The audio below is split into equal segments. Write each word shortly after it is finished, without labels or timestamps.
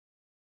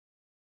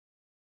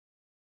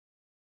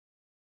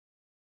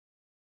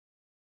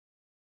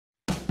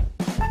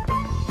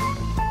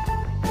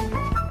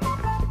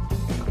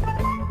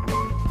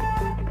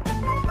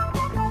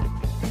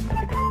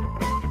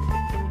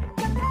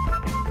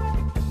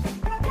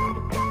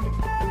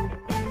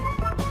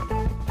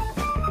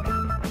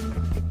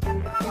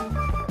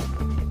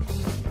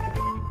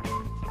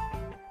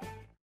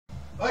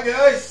Hi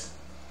guys,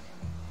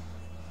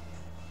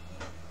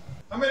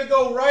 I'm going to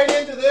go right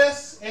into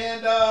this,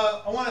 and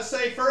I want to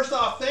say first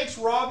off, thanks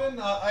Robin.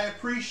 I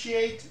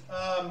appreciate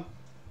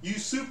you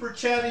super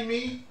chatting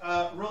me.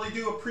 Really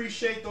do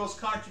appreciate those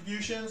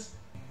contributions.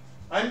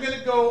 I'm going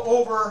to go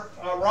over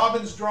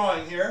Robin's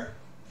drawing here.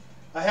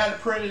 I had it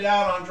printed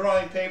out on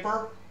drawing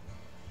paper.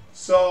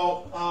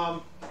 So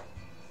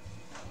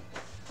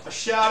a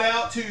shout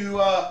out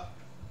to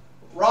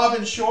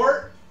Robin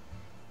Short.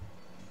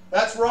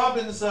 That's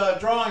Robin's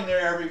drawing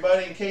there,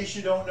 everybody, in case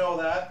you don't know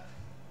that.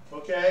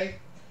 Okay,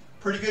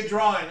 pretty good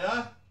drawing,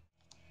 huh?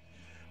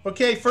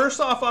 Okay, first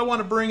off, I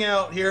want to bring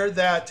out here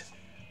that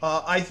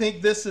I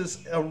think this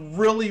is a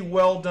really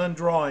well done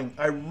drawing.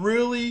 I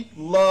really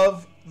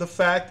love the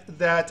fact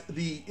that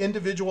the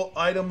individual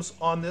items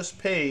on this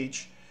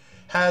page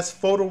has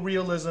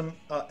photorealism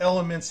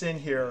elements in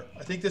here.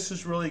 I think this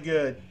is really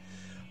good.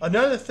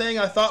 Another thing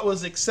I thought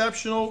was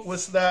exceptional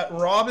was that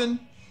Robin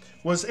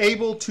was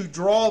able to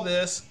draw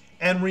this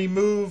and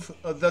remove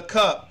the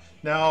cup.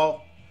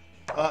 Now,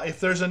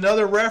 if there's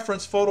another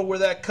reference photo where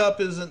that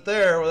cup isn't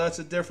there, well, that's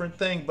a different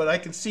thing. But I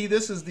can see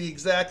this is the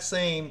exact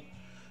same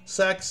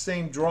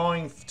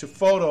drawing to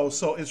photo.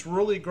 So it's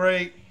really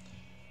great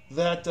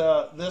that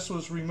this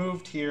was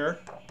removed here,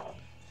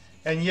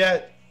 and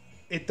yet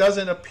it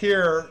doesn't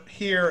appear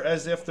here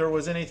as if there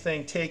was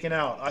anything taken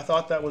out. I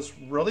thought that was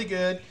really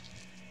good,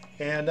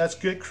 and that's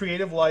good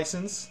creative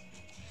license.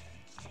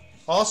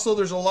 Also,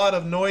 there's a lot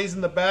of noise in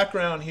the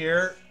background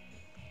here,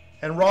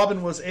 and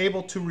Robin was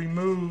able to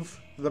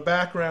remove the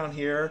background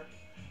here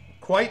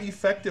quite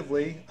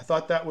effectively. I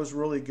thought that was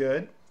really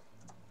good.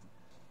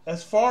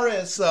 As far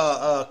as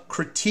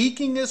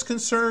critiquing is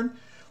concerned,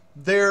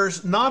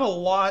 there's not a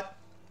lot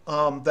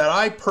that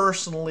I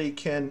personally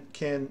can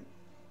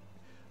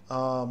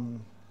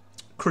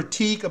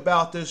critique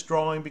about this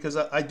drawing, because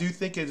I do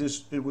think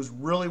it was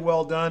really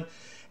well done,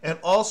 and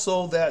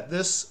also that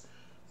this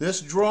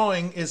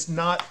drawing is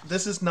not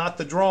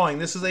the drawing.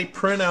 This is a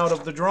printout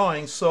of the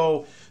drawing,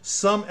 so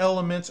some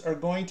elements are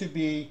going to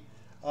be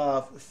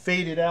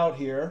faded out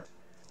here.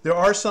 There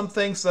are some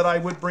things that I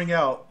would bring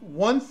out.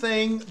 One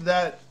thing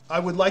that I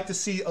would like to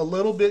see a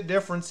little bit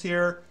difference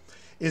here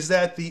is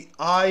that the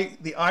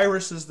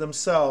irises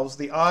themselves,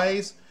 the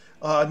eyes,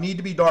 need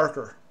to be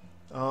darker.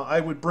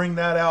 I would bring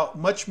that out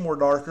much more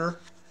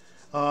darker.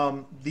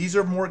 This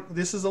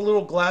is a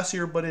little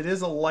glassier, but it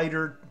is a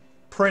lighter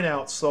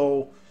printout,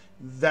 so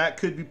that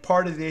could be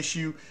part of the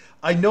issue.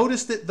 I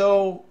noticed it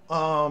though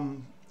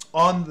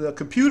on the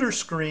computer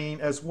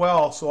screen as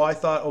well, so I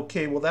thought,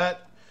 okay, well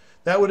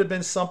that would have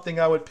been something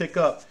I would pick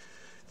up.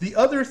 The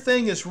other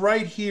thing is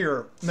right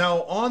here.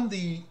 Now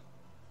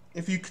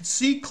if you could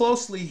see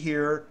closely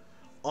here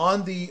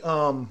on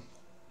the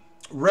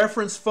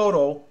reference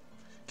photo,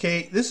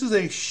 okay, this is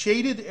a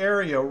shaded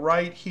area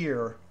right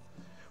here,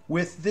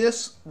 with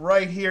this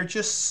right here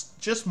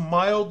just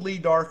mildly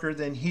darker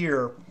than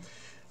here.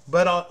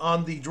 But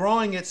on the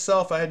drawing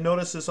itself, I had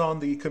noticed this on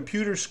the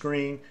computer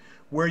screen,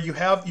 where you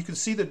can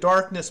see the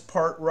darkness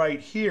part right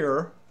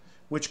here,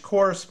 which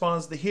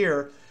corresponds to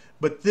here.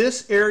 But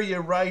this area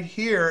right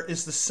here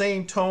is the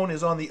same tone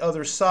as on the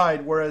other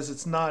side, whereas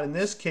it's not in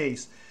this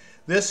case.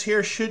 This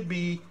here should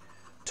be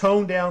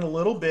toned down a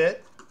little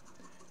bit,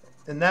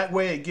 and that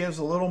way it gives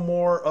a little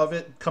more of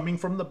it coming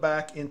from the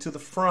back into the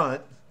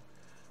front.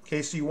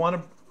 Okay, so you want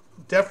to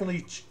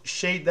definitely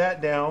shade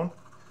that down.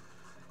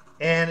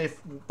 And if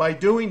by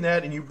doing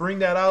that and you bring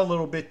that out a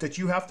little bit, that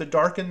you have to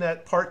darken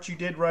that part you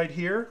did right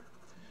here,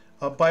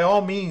 by all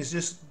means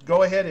just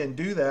go ahead and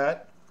do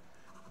that.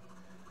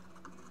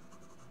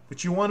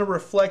 But you want to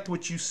reflect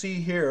what you see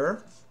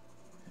here,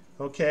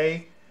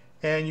 okay?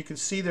 And you can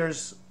see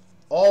there's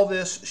all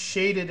this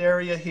shaded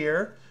area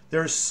here.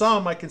 There's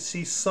some, I can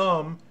see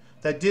some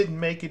that didn't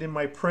make it in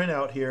my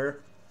printout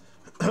here.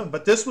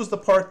 But this was the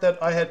part that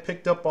I had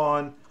picked up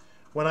on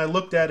when I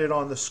looked at it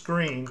on the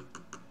screen,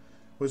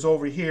 was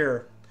over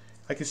here.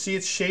 I can see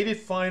it's shaded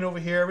fine over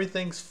here.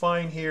 Everything's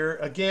fine here.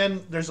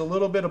 Again, there's a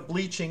little bit of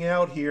bleaching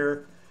out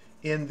here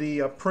in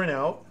the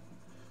printout.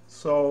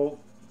 So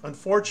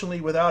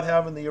unfortunately, without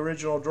having the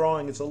original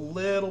drawing, it's a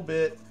little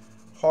bit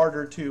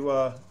harder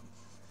to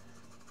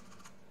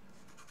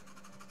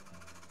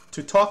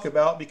talk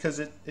about, because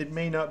it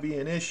may not be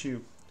an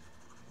issue.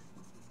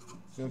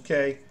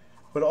 Okay,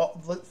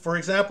 but for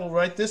example,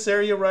 right, this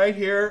area right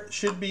here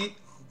should be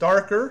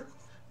darker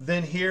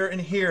than here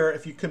and here.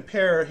 If you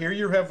compare, here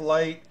you have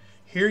light,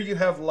 here you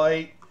have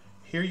light,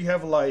 here you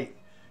have light,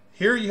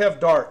 here you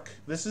have dark.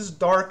 This is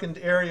darkened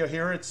area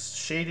here. It's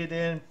shaded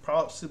in,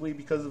 possibly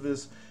because of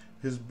his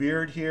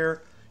beard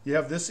here. You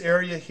have this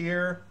area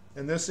here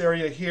and this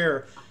area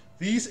here.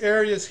 These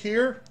areas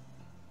here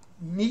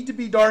need to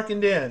be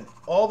darkened in.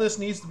 All this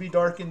needs to be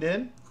darkened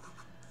in,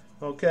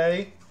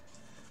 okay,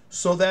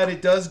 so that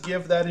it does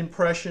give that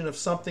impression of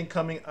something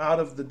coming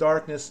out of the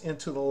darkness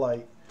into the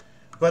light.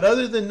 But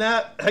other than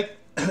that,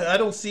 I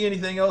don't see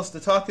anything else to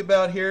talk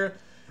about here.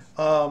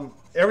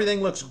 Everything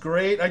looks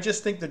great. I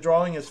just think the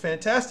drawing is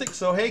fantastic.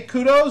 So hey,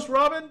 kudos,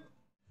 Robin.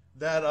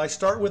 That I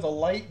start with a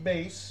light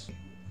base,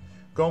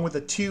 going with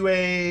the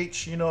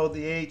 2H, you know,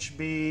 the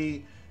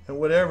HB and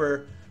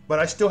whatever, but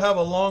I still have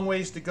a long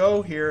ways to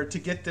go here to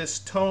get this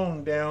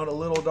tone down a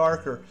little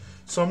darker.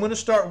 So I'm going to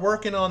start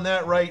working on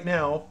that right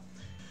now.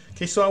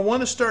 Okay, so I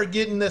want to start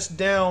getting this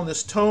down,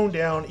 this tone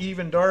down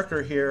even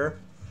darker here.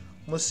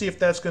 Let's see if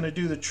that's going to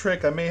do the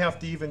trick. I may have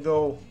to even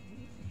go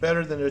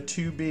better than a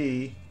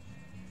 2B.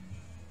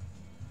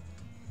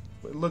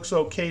 It looks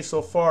okay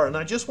so far, and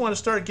I just want to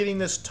start getting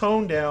this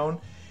tone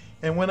down,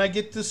 and when I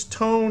get this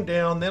tone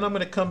down, then I'm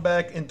going to come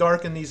back and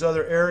darken these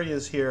other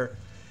areas here.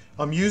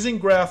 I'm using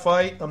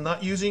graphite. I'm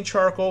not using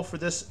charcoal for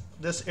this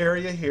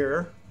area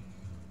here.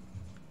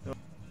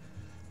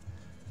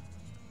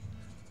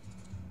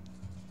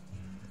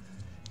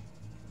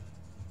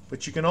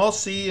 But you can all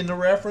see in the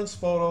reference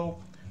photo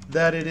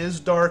that it is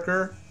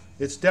darker.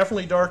 It's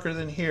definitely darker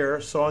than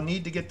here, so I'll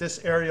need to get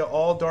this area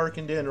all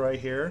darkened in right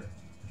here.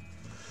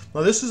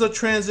 Now this is a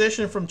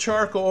transition from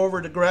charcoal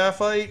over to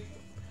graphite.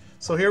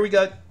 So here we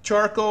got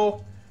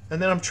charcoal,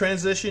 and then I'm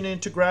transitioning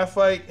to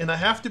graphite, and I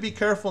have to be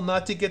careful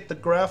not to get the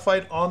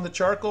graphite on the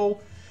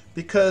charcoal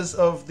because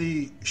of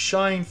the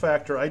shine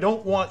factor. I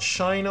don't want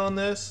shine on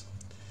this.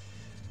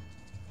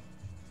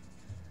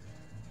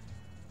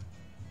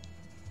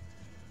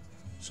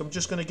 So I'm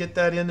just going to get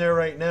that in there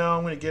right now.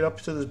 I'm going to get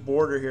up to this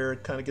border here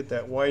and kind of get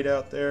that white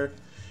out there.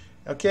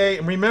 Okay,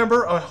 and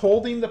remember, I'm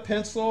holding the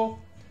pencil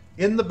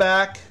in the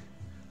back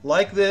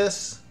like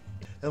this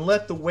and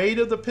let the weight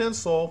of the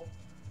pencil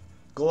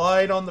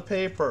glide on the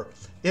paper.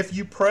 If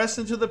you press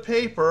into the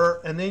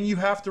paper and then you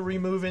have to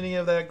remove any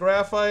of that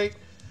graphite,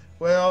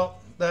 well,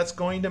 that's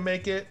going to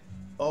make it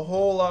a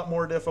whole lot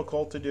more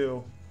difficult to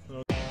do.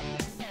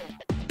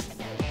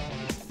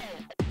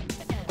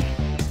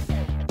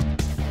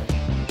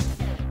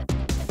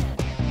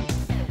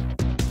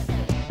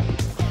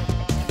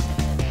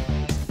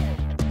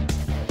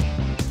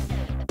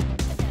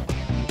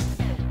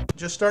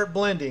 Just start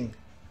blending.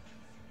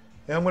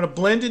 And I'm going to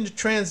blend into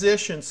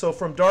transition, so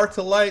from dark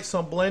to light, so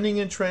I'm blending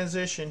in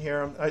transition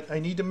here. I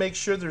need to make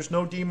sure there's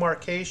no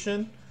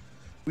demarcation.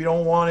 We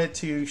don't want it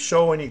to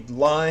show any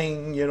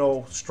line, you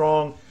know,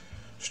 strong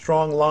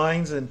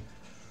lines. And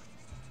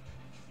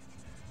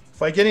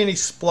if I get any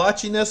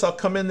splotchiness, I'll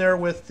come in there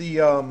with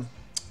the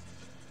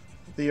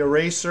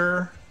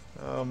eraser,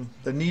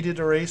 the kneaded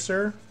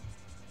eraser.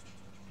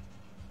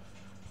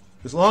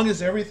 As long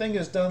as everything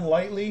is done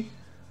lightly,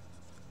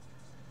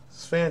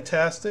 it's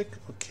fantastic.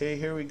 Okay,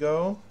 here we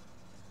go.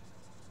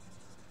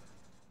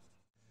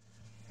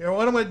 Here,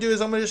 what I'm going to do is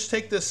I'm going to just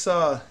take this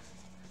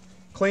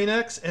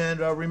Kleenex,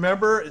 and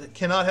remember, it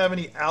cannot have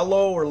any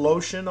aloe or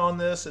lotion on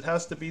this. It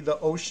has to be the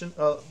lotion,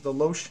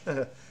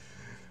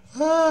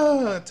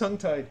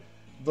 tongue-tied,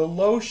 the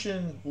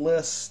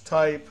lotionless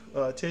type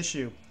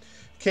tissue.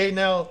 Okay,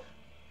 now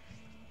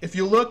if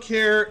you look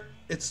here,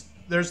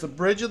 there's the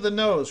bridge of the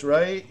nose,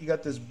 right? You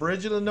got this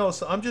bridge of the nose.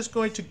 So I'm just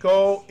going to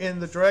go in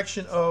the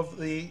direction of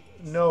the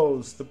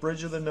nose, the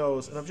bridge of the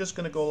nose, and I'm just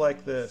going to go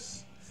like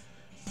this.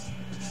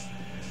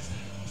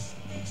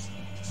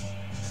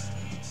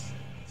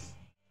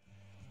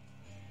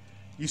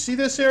 You see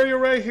this area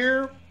right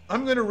here?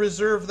 I'm going to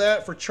reserve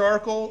that for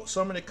charcoal,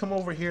 so I'm going to come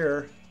over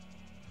here.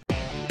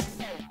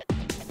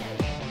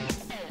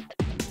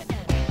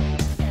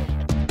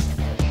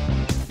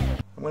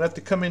 I'm going to have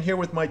to come in here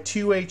with my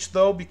 2H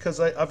though,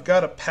 because I've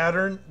got a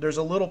pattern. There's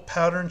a little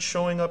pattern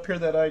showing up here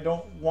that I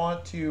don't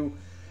want to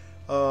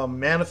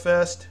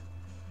manifest.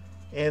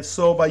 And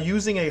so by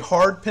using a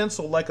hard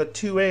pencil like a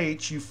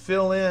 2H, you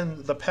fill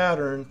in the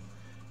pattern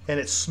and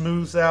it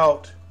smooths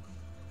out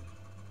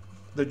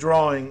the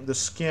drawing, the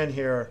skin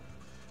here.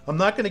 I'm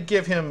not going to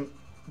give him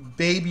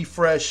baby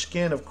fresh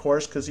skin, of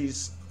course, because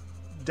he's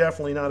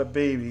definitely not a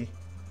baby.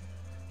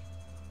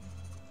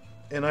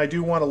 And I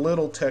do want a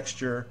little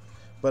texture,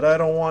 but I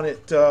don't want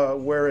it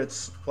where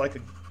it's like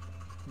a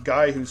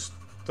guy who's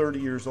 30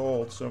 years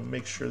old. So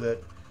make sure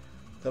that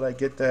I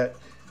get that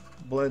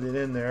blended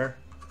in there.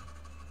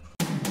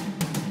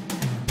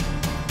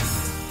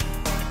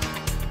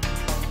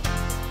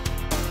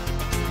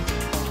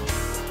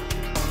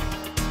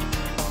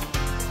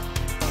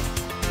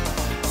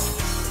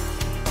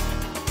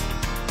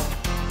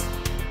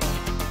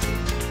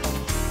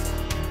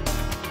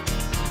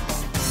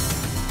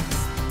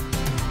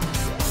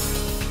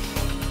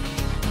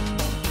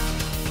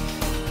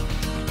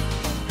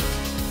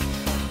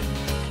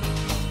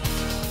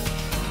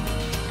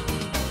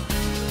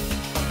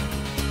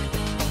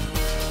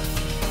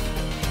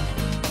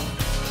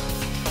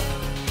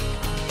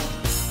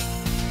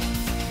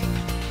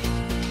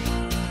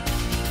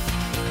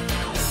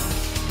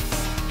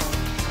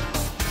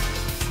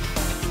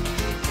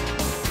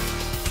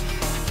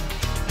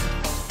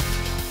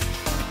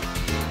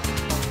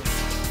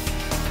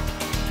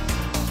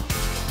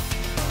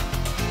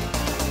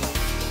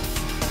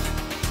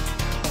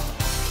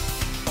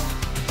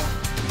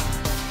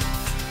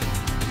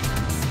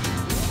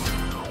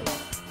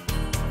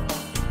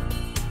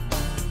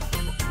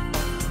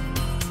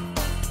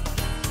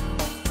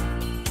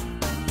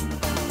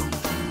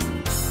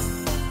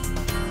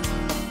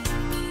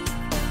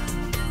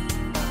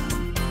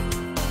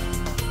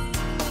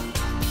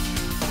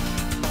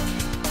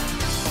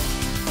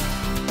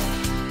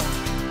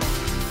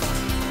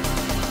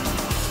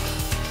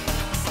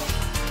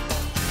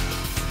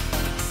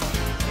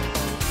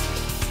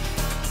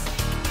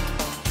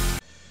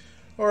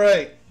 All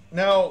right,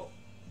 now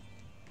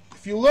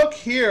if you look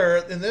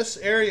here in this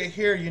area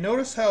here, you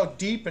notice how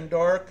deep and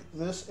dark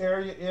this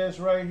area is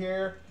right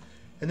here,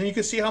 and then you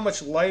can see how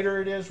much lighter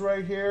it is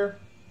right here.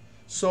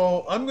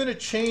 So I'm going to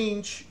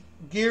change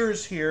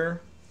gears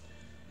here,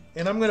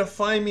 and I'm going to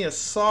find me a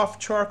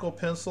soft charcoal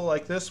pencil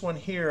like this one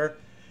here,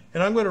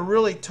 and I'm going to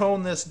really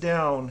tone this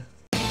down.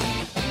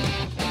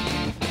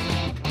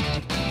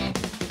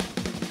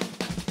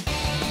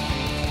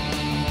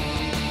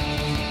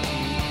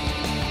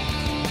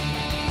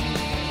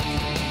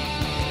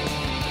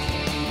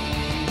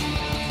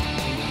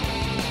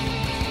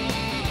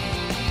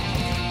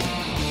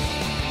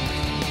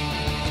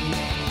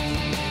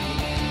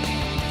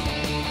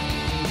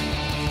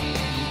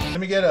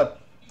 Let me get a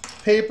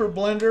paper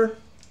blender.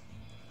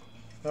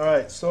 All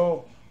right,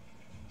 so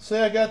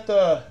say I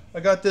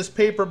got this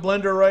paper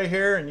blender right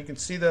here, and you can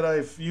see that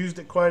I've used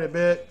it quite a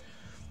bit.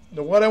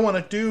 Now what I want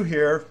to do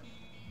here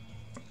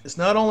is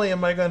not only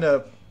am I going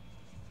to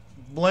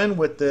blend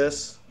with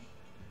this,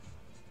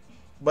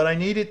 but I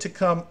need it to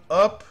come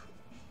up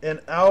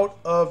and out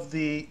of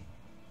the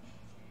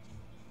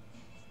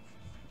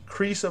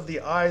crease of the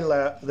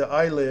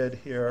eyelid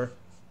here.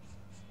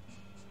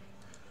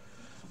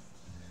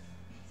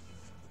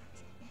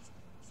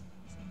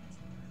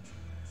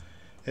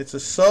 It's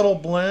a subtle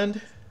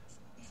blend,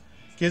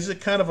 gives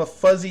it kind of a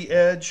fuzzy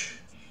edge,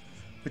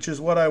 which is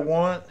what I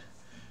want,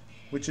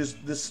 which is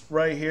this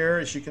right here.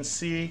 As you can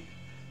see,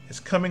 it's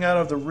coming out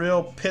of the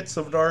real pits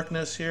of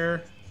darkness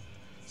here.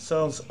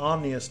 Sounds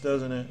ominous,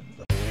 doesn't it?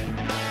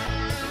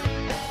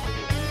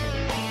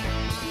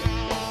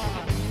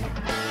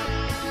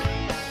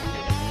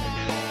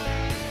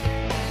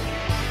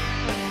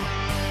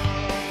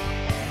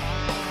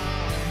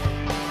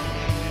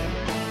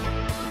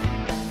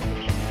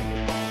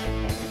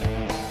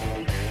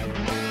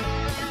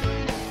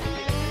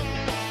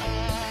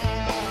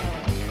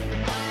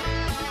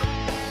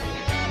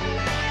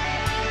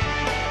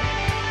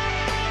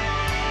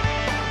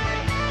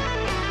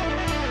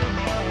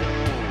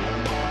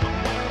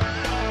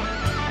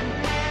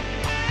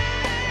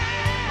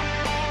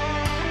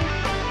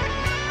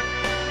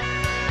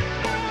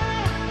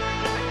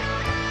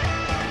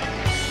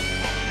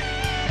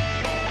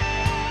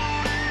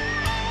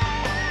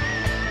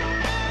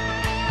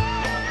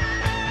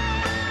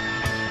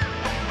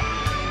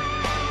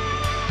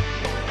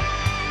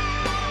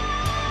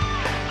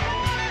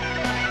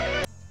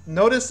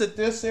 Notice that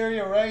this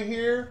area right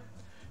here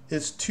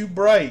is too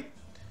bright.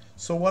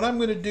 So what I'm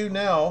going to do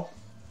now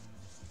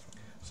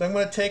is I'm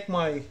going to take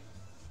my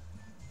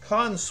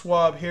cotton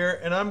swab here,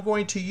 and I'm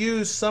going to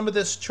use some of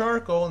this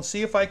charcoal and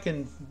see if I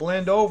can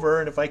blend over,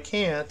 and if I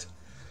can't,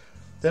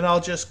 then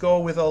I'll just go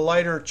with a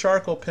lighter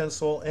charcoal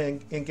pencil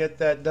and get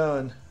that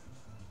done.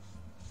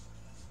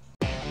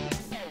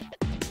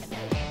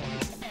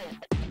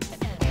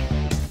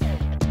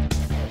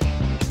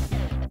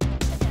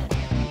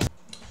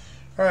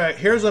 Alright,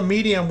 here's a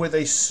medium with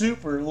a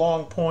super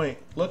long point.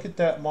 Look at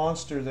that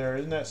monster there.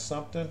 Isn't that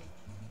something?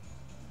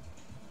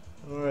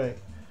 Alright.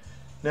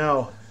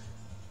 Now,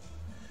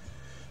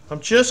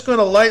 I'm just going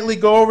to lightly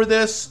go over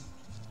this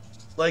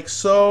like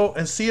so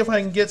and see if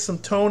I can get some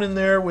tone in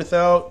there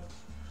without...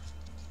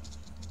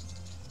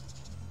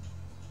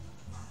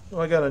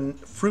 Oh, I got a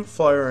fruit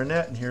fly or a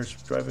gnat in here. It's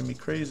driving me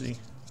crazy.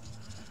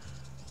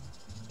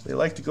 They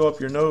like to go up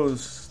your nose.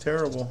 It's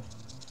terrible.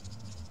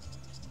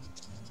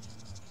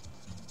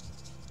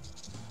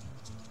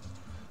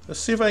 Let's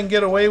see if I can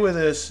get away with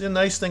this. The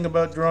nice thing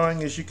about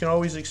drawing is you can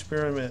always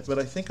experiment, but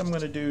I think I'm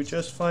going to do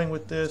just fine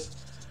with this.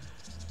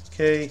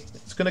 Okay,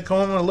 it's going to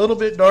come a little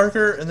bit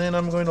darker, and then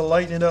I'm going to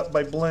lighten it up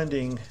by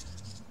blending.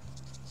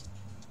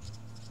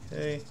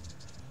 Okay,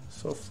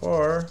 so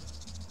far.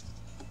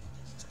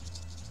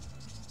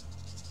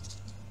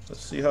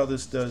 Let's see how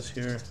this does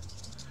here.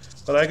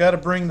 But I got to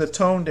bring the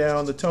tone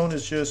down. The tone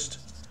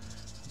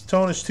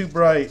is too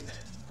bright.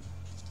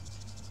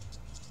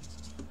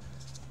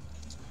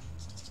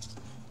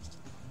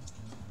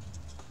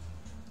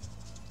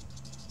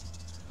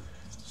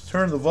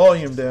 Turn the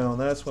volume down.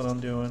 That's what I'm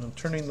doing. I'm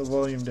turning the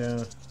volume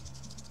down.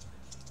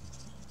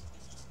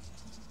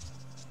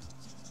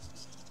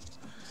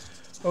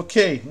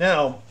 Okay,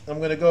 now I'm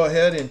going to go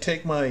ahead and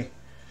take my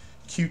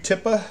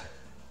Q-tippa.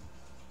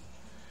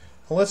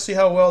 Well, let's see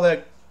how well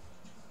that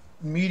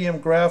medium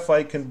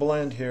graphite can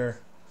blend here.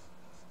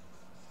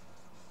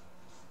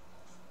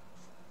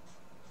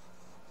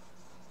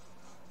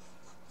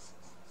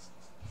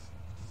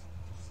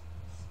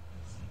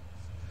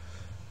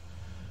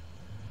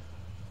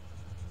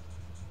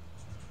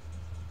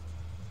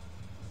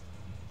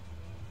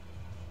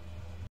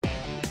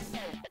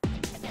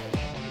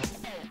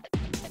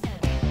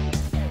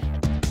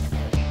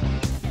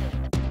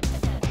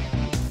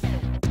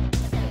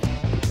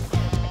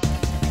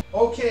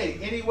 Okay,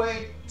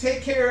 anyway,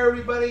 take care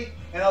everybody,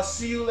 and I'll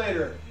see you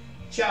later.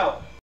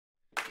 Ciao.